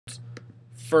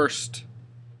first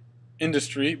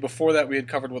industry. Before that, we had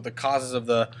covered what the causes of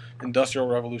the Industrial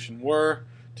Revolution were.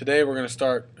 Today we're going to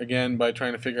start again by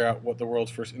trying to figure out what the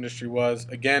world's first industry was.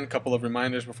 Again, a couple of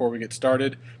reminders before we get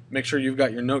started. Make sure you've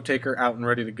got your note taker out and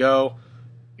ready to go.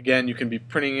 Again, you can be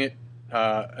printing it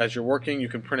as you're working. You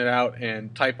can print it out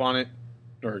and type on it,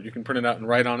 or you can print it out and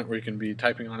write on it, or you can be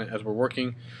typing on it as we're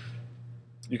working.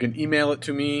 You can email it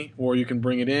to me, or you can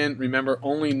bring it in. Remember,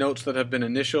 only notes that have been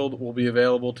initialed will be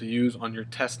available to use on your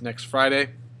test next Friday,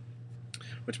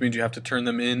 which means you have to turn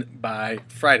them in by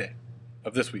Friday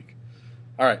of this week.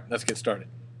 All right, let's get started.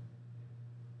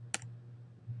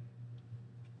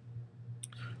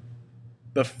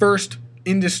 The first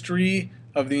industry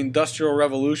of the Industrial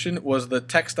Revolution was the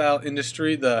textile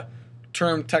industry. The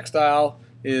term textile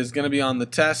is going to be on the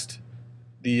test.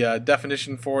 The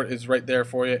definition for it is right there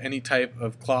for you. Any type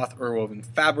of cloth or woven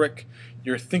fabric.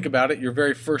 Your think about it, your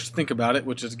very first think about it,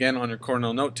 which is again on your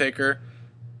Cornell note taker,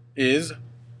 is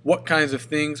what kinds of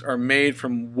things are made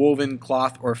from woven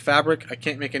cloth or fabric. I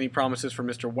can't make any promises for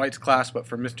Mr. White's class, but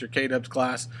for Mr. K-Dub's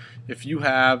class, if you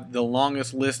have the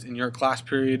longest list in your class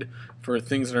period for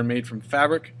things that are made from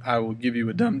fabric, I will give you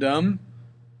a dum-dum.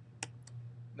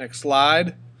 Next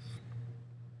slide.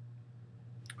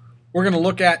 We're going to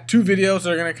look at two videos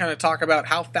that are going to kind of talk about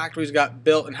how factories got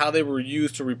built and how they were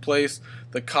used to replace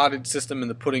the cottage system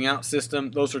and the putting out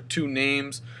system. Those are two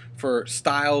names for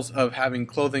styles of having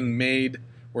clothing made,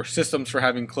 or systems for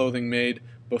having clothing made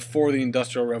before the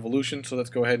Industrial Revolution. So let's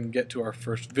go ahead and get to our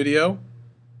first video.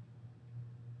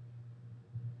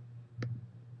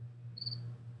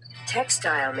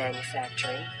 Textile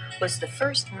manufacturing was the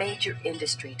first major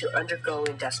industry to undergo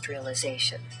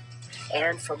industrialization,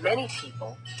 and for many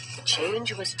people, the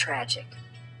change was tragic.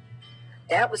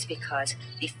 That was because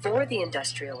before the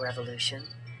Industrial Revolution,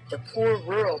 the poor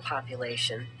rural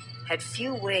population had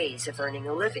few ways of earning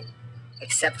a living,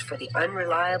 except for the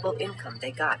unreliable income they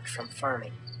got from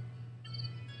farming.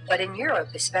 But in Europe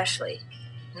especially,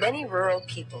 many rural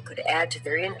people could add to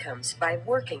their incomes by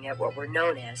working at what were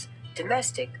known as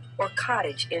domestic or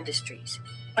cottage industries,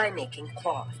 by making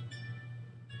cloth.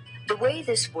 The way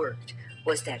this worked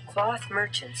was that cloth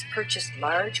merchants purchased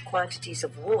large quantities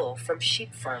of wool from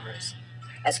sheep farmers,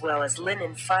 as well as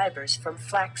linen fibers from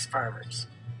flax farmers.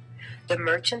 The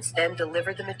merchants then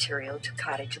delivered the material to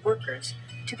cottage workers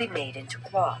to be made into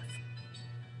cloth.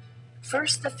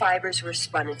 First, the fibers were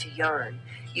spun into yarn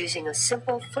using a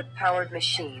simple foot-powered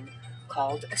machine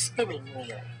called a spinning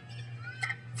wheel.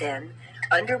 Then,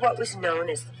 under what was known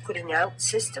as the putting out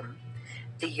system,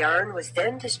 the yarn was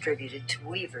then distributed to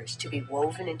weavers to be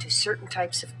woven into certain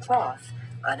types of cloth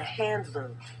on a hand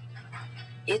loom.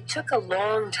 It took a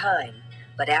long time,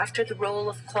 but after the roll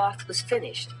of cloth was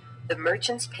finished, the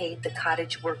merchants paid the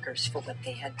cottage workers for what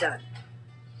they had done.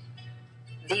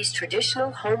 These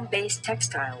traditional home-based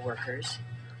textile workers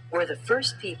were the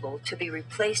first people to be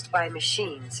replaced by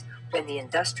machines when the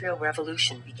Industrial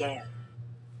Revolution began.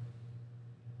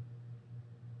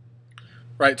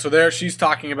 Right, so there she's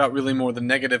talking about really more the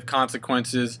negative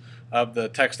consequences of the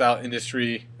textile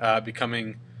industry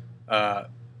becoming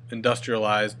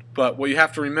industrialized. But what you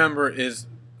have to remember is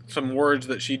some words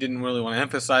that she didn't really want to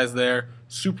emphasize there.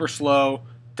 Super slow,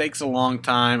 takes a long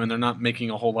time, and they're not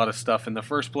making a whole lot of stuff in the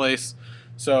first place.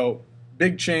 So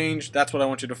big change, that's what I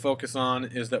want you to focus on,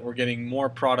 is that we're getting more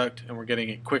product and we're getting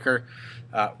it quicker.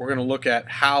 We're going to look at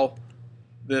how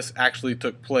this actually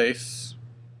took place.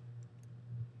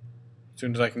 As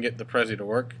soon as I can get the Prezi to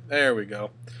work. There we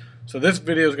go. So this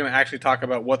video is going to actually talk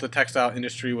about what the textile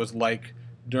industry was like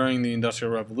during the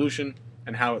Industrial Revolution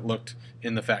and how it looked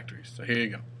in the factories. So here you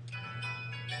go.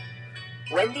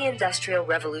 When the Industrial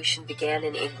Revolution began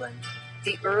in England,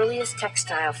 the earliest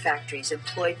textile factories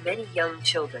employed many young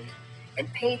children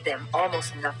and paid them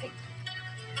almost nothing.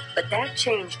 But that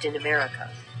changed in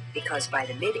America because by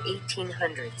the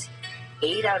mid-1800s,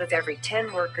 8 out of every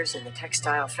 10 workers in the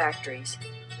textile factories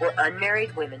were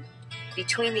unmarried women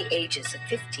between the ages of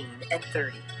 15 and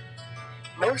 30.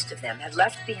 Most of them had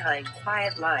left behind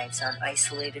quiet lives on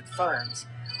isolated farms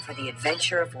for the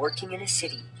adventure of working in a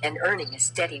city and earning a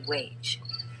steady wage.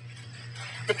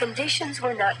 The conditions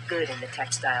were not good in the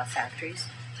textile factories,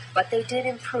 but they did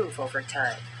improve over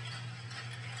time.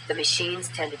 The machines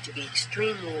tended to be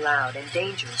extremely loud and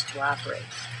dangerous to operate.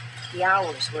 The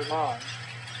hours were long.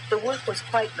 The work was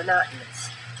quite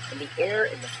monotonous, and the air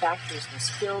in the factories was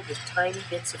filled with tiny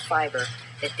bits of fiber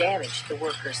that damaged the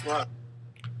workers' lungs.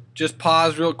 Just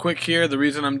pause real quick here. The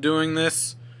reason I'm doing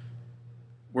this,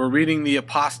 we're reading The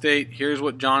Apostate. Here's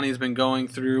what Johnny's been going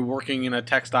through working in a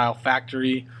textile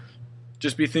factory.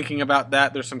 Just be thinking about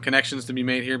that. There's some connections to be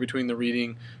made here between the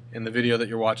reading in the video that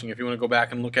you're watching. If you want to go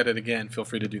back and look at it again, feel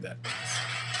free to do that.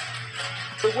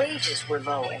 The wages were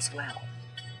low as well.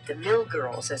 The mill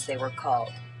girls, as they were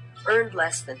called, earned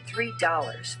less than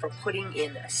 $3 for putting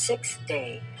in a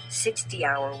 6-day,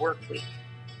 60-hour work week,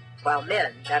 while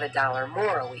men got $1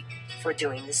 more a week for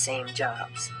doing the same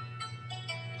jobs.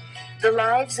 The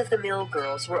lives of the mill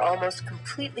girls were almost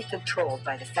completely controlled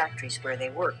by the factories where they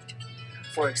worked.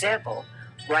 For example,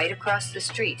 right across the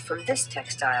street from this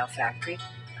textile factory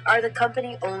are the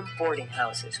company-owned boarding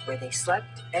houses where they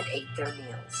slept and ate their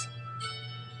meals.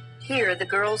 Here, the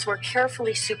girls were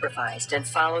carefully supervised and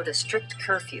followed a strict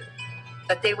curfew,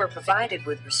 but they were provided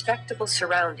with respectable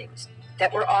surroundings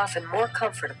that were often more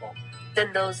comfortable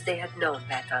than those they had known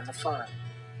back on the farm.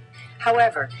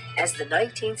 However, as the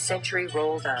 19th century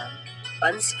rolled on,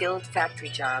 unskilled factory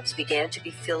jobs began to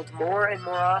be filled more and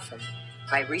more often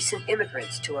by recent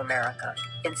immigrants to America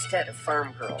instead of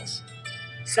farm girls.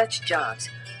 Such jobs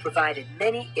provided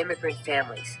many immigrant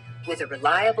families with a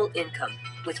reliable income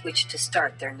with which to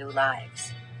start their new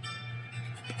lives.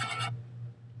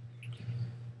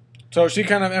 So she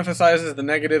kind of emphasizes the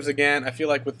negatives again. I feel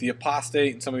like with the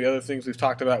apostate and some of the other things we've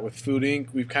talked about with Food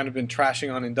Inc., we've kind of been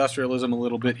trashing on industrialism a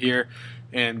little bit here,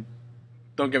 and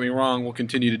don't get me wrong, we'll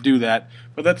continue to do that.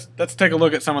 But let's take a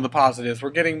look at some of the positives.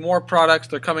 We're getting more products,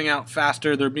 they're coming out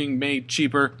faster, they're being made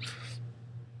cheaper.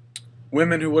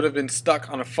 Women who would have been stuck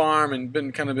on a farm and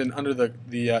been under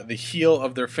the heel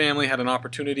of their family had an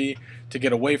opportunity to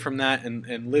get away from that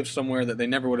and live somewhere that they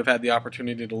never would have had the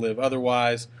opportunity to live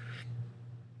otherwise.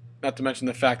 Not to mention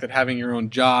the fact that having your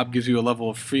own job gives you a level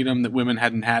of freedom that women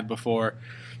hadn't had before.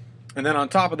 And then on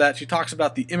top of that, she talks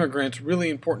about the immigrants. Really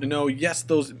important to know, yes,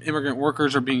 those immigrant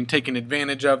workers are being taken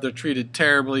advantage of. They're treated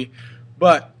terribly.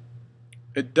 But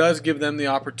it does give them the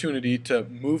opportunity to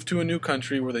move to a new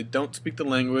country where they don't speak the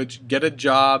language, get a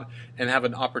job, and have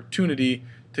an opportunity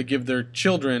to give their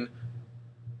children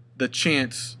the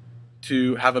chance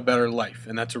to have a better life.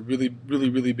 And that's a really, really,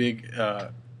 really big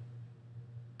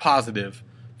positive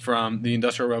from the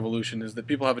Industrial Revolution, is that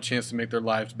people have a chance to make their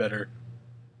lives better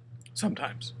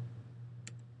sometimes.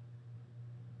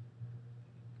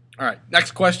 All right,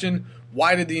 next question.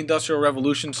 Why did the Industrial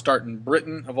Revolution start in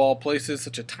Britain, of all places?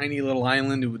 Such a tiny little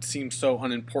island, it would seem so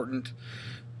unimportant.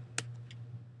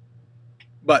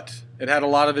 But it had a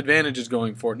lot of advantages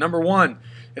going for it. Number one,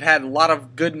 it had a lot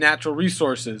of good natural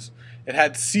resources. It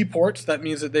had seaports. That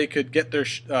means that they could get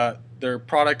their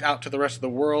product out to the rest of the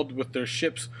world with their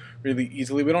ships really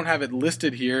easily. We don't have it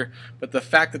listed here, but the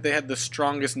fact that they had the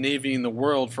strongest navy in the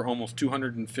world for almost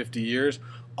 250 years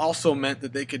also meant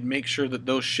that they could make sure that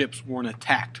those ships weren't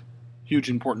attacked. Huge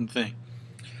important thing.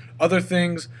 Other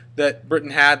things that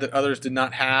Britain had that others did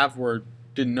not have or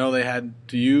didn't know they had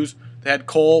to use. They had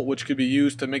coal, which could be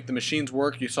used to make the machines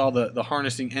work. You saw the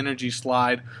harnessing energy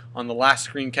slide on the last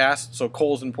screencast, so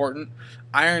coal is important.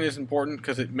 Iron is important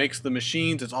because it makes the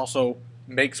machines. It also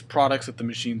makes products that the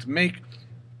machines make.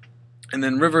 And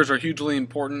then rivers are hugely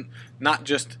important, not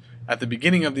just at the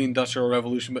beginning of the Industrial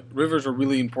Revolution, but rivers are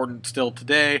really important still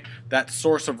today. That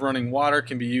source of running water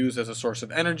can be used as a source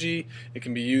of energy. It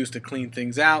can be used to clean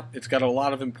things out. It's got a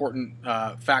lot of important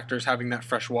factors having that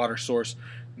fresh water source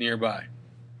nearby.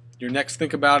 Your next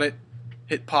think about it.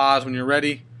 Hit pause when you're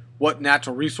ready. What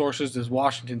natural resources does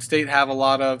Washington State have a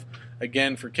lot of?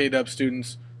 Again, for KW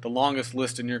students, the longest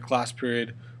list in your class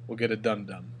period will get a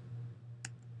dum-dum.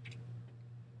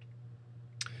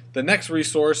 The next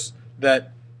resource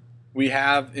that we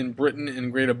have in Britain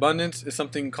in great abundance is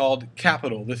something called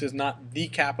capital. This is not the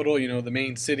capital, the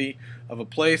main city of a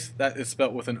place. That is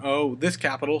spelt with an O. This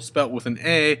capital, spelt with an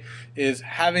A, is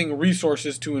having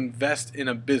resources to invest in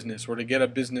a business or to get a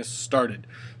business started.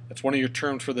 That's one of your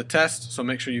terms for the test, so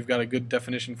make sure you've got a good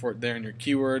definition for it there in your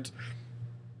keywords.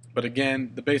 But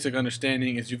again, the basic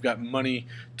understanding is you've got money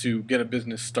to get a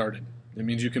business started. It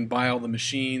means you can buy all the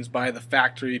machines, buy the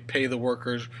factory, pay the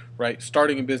workers, right?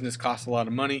 Starting a business costs a lot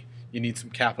of money. You need some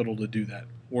capital to do that.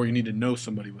 Or you need to know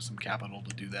somebody with some capital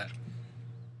to do that.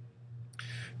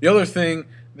 The other thing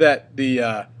that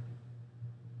the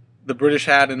British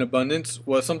had in abundance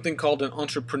was something called an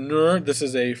entrepreneur. This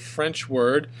is a French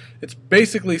word. It's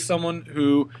basically someone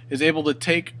who is able to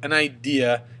take an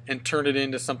idea and turn it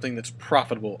into something that's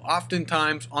profitable.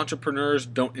 Oftentimes, entrepreneurs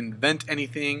don't invent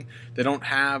anything. They don't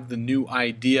have the new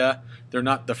idea. They're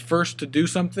not the first to do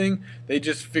something. They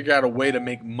just figure out a way to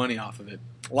make money off of it.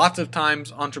 Lots of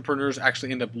times, entrepreneurs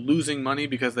actually end up losing money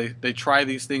because they try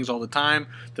these things all the time.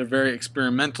 They're very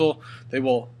experimental. They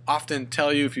will often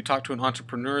tell you, if you talk to an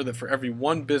entrepreneur, that for every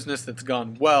one business that's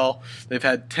gone well, they've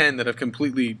had 10 that have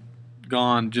completely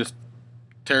gone just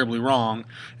terribly wrong.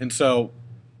 And so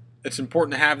it's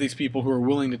important to have these people who are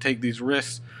willing to take these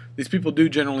risks. These people do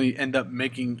generally end up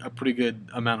making a pretty good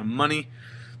amount of money.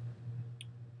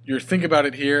 Your think about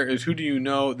it here is, who do you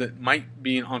know that might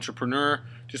be an entrepreneur?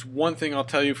 Just one thing I'll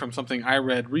tell you from something I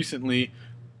read recently,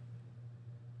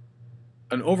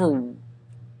 a large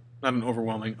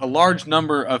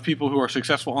number of people who are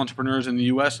successful entrepreneurs in the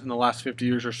U.S. in the last 50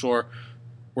 years or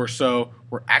so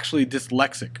were actually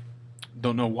dyslexic.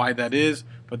 Don't know why that is,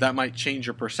 but that might change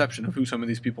your perception of who some of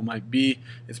these people might be.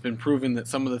 It's been proven that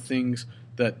some of the things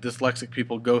that dyslexic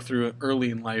people go through early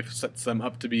in life sets them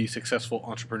up to be successful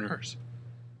entrepreneurs.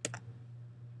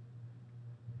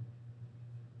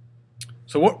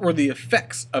 So what were the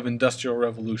effects of Industrial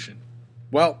Revolution?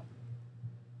 Well,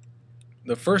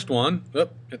 the first one,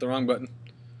 hit the wrong button.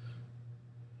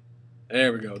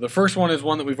 There we go. The first one is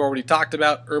one that we've already talked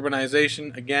about,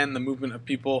 urbanization. Again, the movement of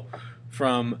people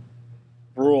from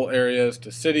rural areas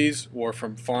to cities, or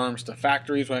from farms to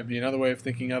factories might be another way of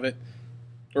thinking of it.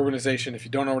 Urbanization, if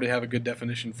you don't already have a good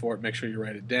definition for it, make sure you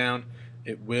write it down.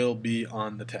 It will be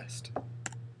on the test.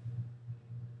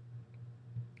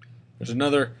 There's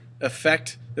another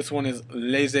effect. This one is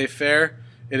laissez-faire.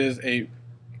 It is a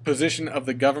position of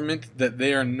the government that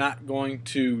they are not going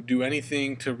to do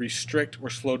anything to restrict or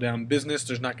slow down business.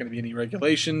 There's not going to be any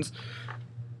regulations,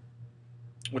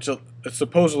 which is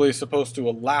supposedly supposed to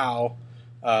allow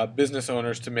business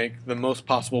owners to make the most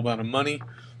possible amount of money.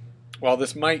 While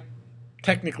this might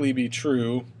technically be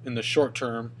true in the short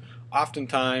term,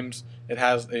 oftentimes it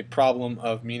has a problem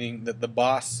of meaning that the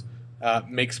boss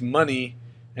makes money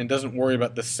and doesn't worry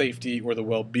about the safety or the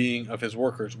well-being of his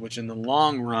workers, which in the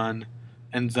long run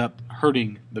ends up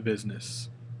hurting the business.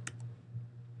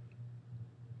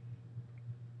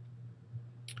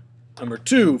 Number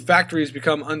two, factories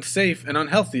become unsafe and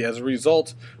unhealthy as a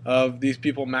result of these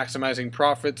people maximizing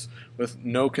profits with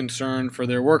no concern for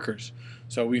their workers.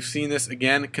 So we've seen this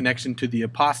again, connection to the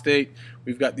apostate.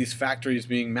 We've got these factories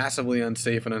being massively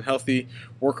unsafe and unhealthy.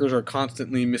 Workers are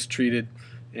constantly mistreated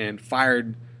and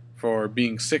fired for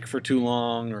being sick for too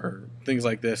long or things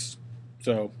like this.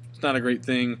 So it's not a great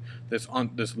thing, this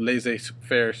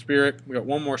laissez-faire spirit. We got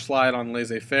one more slide on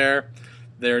laissez-faire.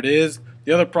 There it is.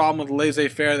 The other problem with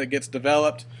laissez-faire that gets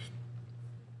developed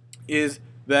is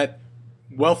that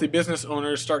wealthy business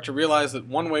owners start to realize that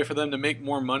one way for them to make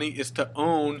more money is to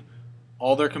own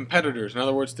all their competitors. In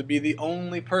other words, to be the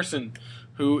only person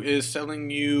who is selling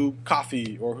you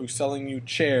coffee or who's selling you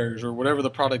chairs or whatever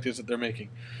the product is that they're making.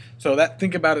 So that,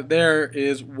 think about it there,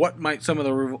 is what might some of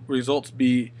the results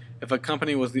be if a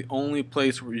company was the only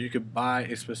place where you could buy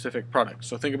a specific product.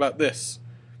 So think about this.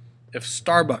 If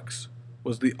Starbucks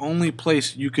was the only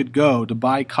place you could go to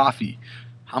buy coffee,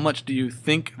 how much do you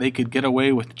think they could get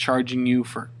away with charging you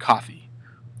for coffee?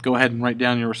 Go ahead and write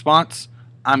down your response.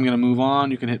 I'm going to move on.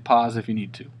 You can hit pause if you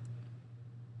need to.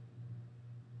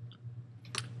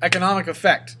 Economic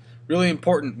effect. Really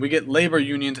important. We get labor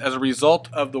unions as a result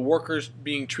of the workers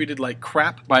being treated like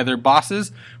crap by their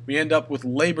bosses. We end up with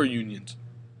labor unions.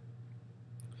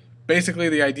 Basically,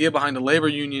 the idea behind a labor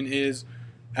union is,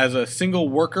 as a single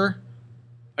worker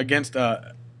against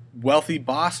a wealthy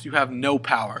boss, you have no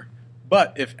power.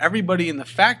 But if everybody in the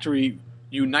factory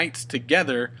unites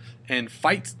together and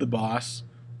fights the boss,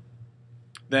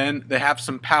 then they have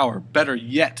some power. Better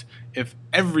yet, if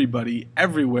everybody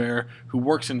everywhere who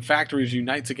works in factories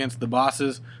unites against the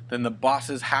bosses, then the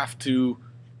bosses have to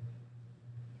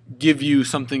give you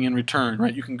something in return,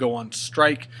 right? You can go on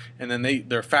strike, and then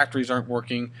their factories aren't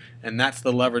working, and that's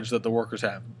the leverage that the workers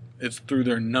have. It's through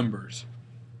their numbers.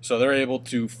 So they're able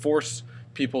to force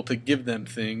people to give them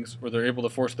things, or they're able to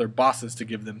force their bosses to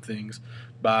give them things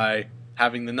by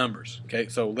having the numbers. Okay,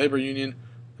 so labor union,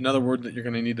 another word that you're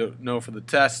going to need to know for the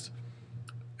test.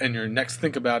 And your next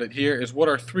think about it here is, what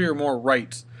are 3 or more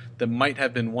rights that might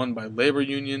have been won by labor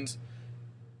unions?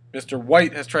 Mr.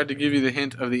 White has tried to give you the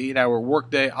hint of the 8-hour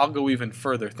workday. I'll go even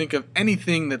further. Think of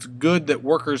anything that's good that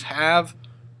workers have,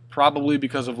 probably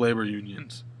because of labor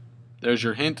unions. There's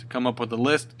your hint. Come up with a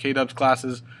list. K-Dub's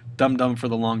classes, dum-dum for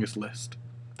the longest list.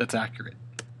 That's accurate.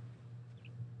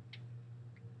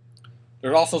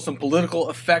 There's also some political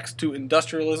effects to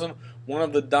industrialism. One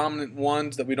of the dominant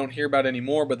ones that we don't hear about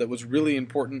anymore, but that was really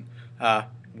important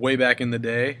way back in the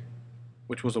day,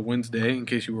 which was a Wednesday, in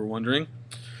case you were wondering,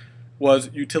 was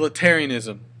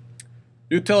utilitarianism.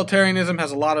 Utilitarianism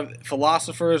has a lot of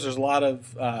philosophers. There's a lot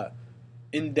of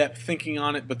in-depth thinking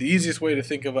on it, but the easiest way to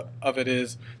think of it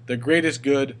is the greatest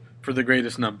good for the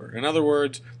greatest number. In other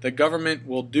words, the government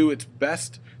will do its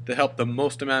best to help the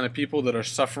most amount of people that are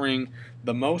suffering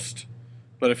the most.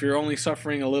 But if you're only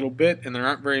suffering a little bit and there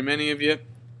aren't very many of you,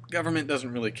 government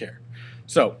doesn't really care.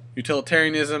 So,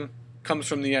 utilitarianism, comes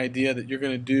from the idea that you're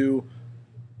going to do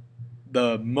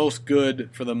the most good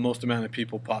for the most amount of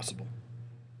people possible.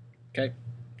 Okay?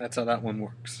 That's how that one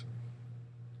works.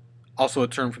 Also a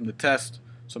term from the test,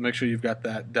 so make sure you've got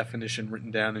that definition written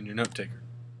down in your note taker.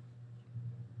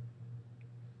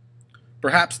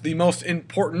 Perhaps the most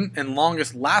important and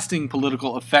longest lasting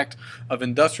political effect of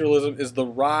industrialism is the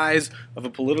rise of a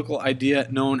political idea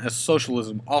known as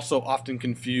socialism, also often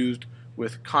confused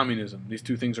with communism. These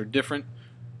two things are different.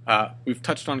 We've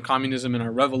touched on communism in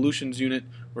our revolutions unit.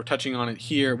 We're touching on it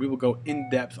here. We will go in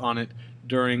depth on it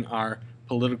during our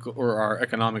political or our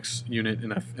economics unit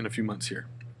in a few months here.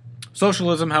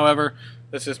 Socialism, however,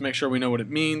 let's just make sure we know what it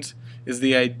means, is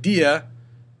the idea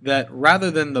that rather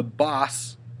than the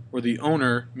boss or the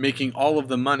owner making all of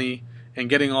the money and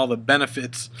getting all the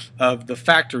benefits of the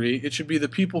factory, it should be the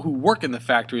people who work in the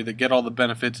factory that get all the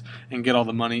benefits and get all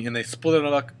the money, and they split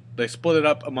it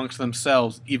up amongst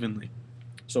themselves evenly.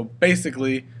 So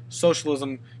basically,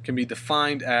 socialism can be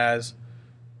defined as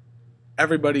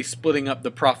everybody splitting up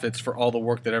the profits for all the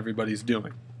work that everybody's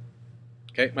doing.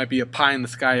 Okay, it might be a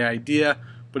pie-in-the-sky idea,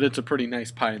 but it's a pretty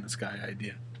nice pie-in-the-sky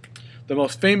idea. The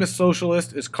most famous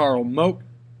socialist is Karl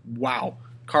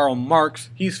Marx.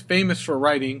 He's famous for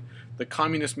writing the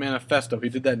Communist Manifesto. He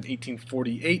did that in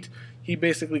 1848. He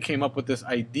basically came up with this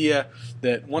idea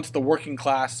that once the working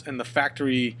class and the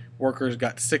factory workers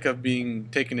got sick of being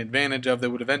taken advantage of, they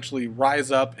would eventually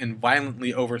rise up and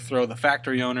violently overthrow the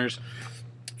factory owners.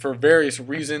 For various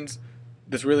reasons,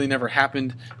 this really never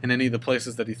happened in any of the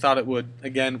places that he thought it would.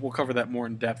 Again, we'll cover that more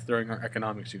in depth during our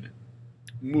economics unit.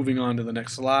 Moving on to the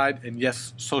next slide, and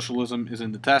yes, socialism is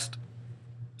in the test.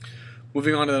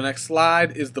 Moving on to the next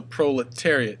slide is the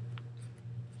proletariat.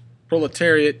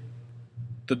 Proletariat,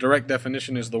 the direct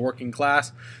definition is the working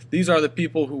class. These are the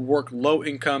people who work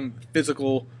low-income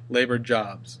physical labor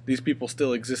jobs. These people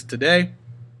still exist today.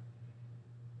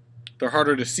 They're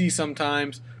harder to see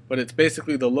sometimes, but it's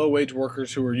basically the low-wage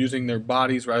workers who are using their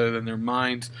bodies rather than their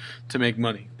minds to make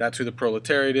money. That's who the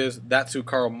proletariat is. That's who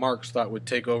Karl Marx thought would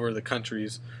take over the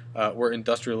countries where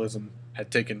industrialism had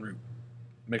taken root.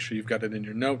 Make sure you've got it in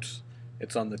your notes.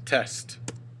 It's on the test.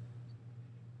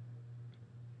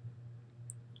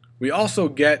 We also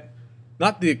get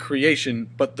not the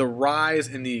creation, but the rise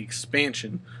and the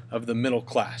expansion of the middle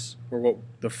class, or what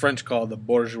the French call the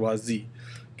bourgeoisie.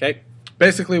 Okay?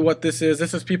 Basically what this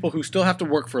is people who still have to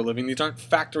work for a living. These aren't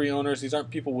factory owners. These aren't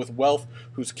people with wealth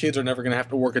whose kids are never going to have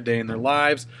to work a day in their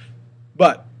lives.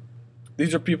 But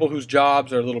these are people whose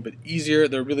jobs are a little bit easier.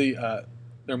 They're really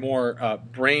they're more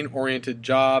brain-oriented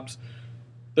jobs.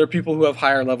 They're people who have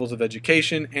higher levels of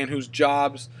education and whose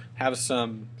jobs have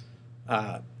some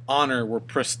honor or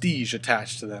prestige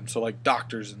attached to them. So like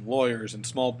doctors and lawyers and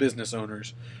small business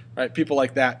owners, right? People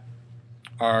like that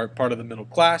are part of the middle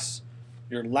class.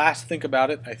 Your last think about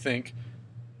it, I think,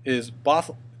 is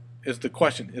the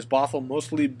question, is Bothell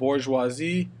mostly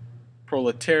bourgeoisie,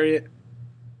 proletariat,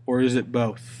 or is it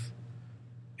both?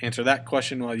 Answer that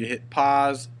question while you hit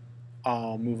pause.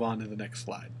 I'll move on to the next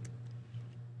slide.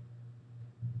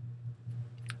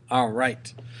 All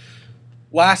right.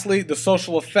 Lastly, the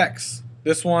social effects.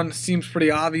 This one seems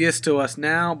pretty obvious to us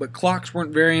now, but clocks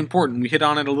weren't very important. We hit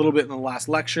on it a little bit in the last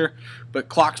lecture, but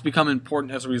clocks become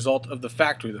important as a result of the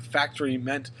factory. The factory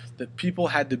meant that people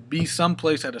had to be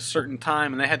someplace at a certain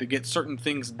time, and they had to get certain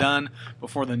things done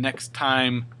before the next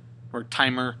time or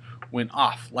timer went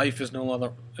off. Life is no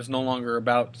longer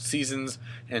about seasons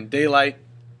and daylight.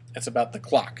 It's about the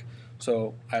clock.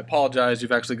 So I apologize.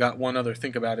 You've actually got one other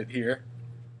think about it here.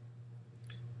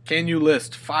 Can you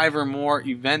list 5 or more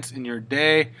events in your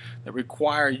day that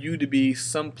require you to be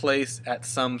someplace at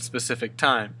some specific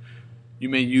time? You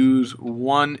may use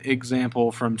one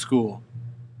example from school.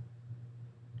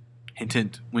 Hint,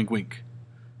 hint, wink, wink.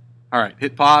 All right,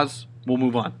 hit pause. We'll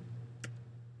move on.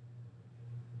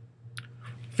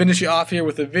 Finish you off here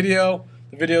with a video.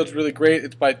 The video is really great.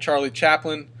 It's by Charlie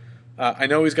Chaplin. I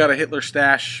know he's got a Hitler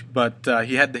stash, but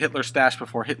he had the Hitler stash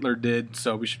before Hitler did,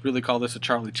 so we should really call this a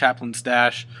Charlie Chaplin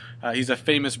stash. He's a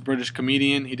famous British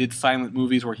comedian. He did silent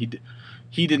movies where he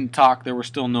didn't talk, there was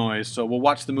still noise. So we'll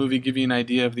watch the movie, give you an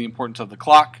idea of the importance of the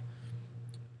clock,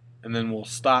 and then we'll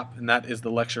stop, and that is the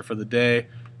lecture for the day.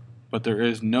 But there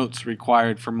is notes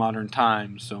required for modern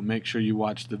times, so make sure you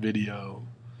watch the video.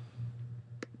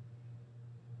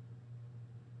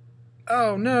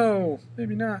 Oh no,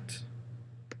 maybe not.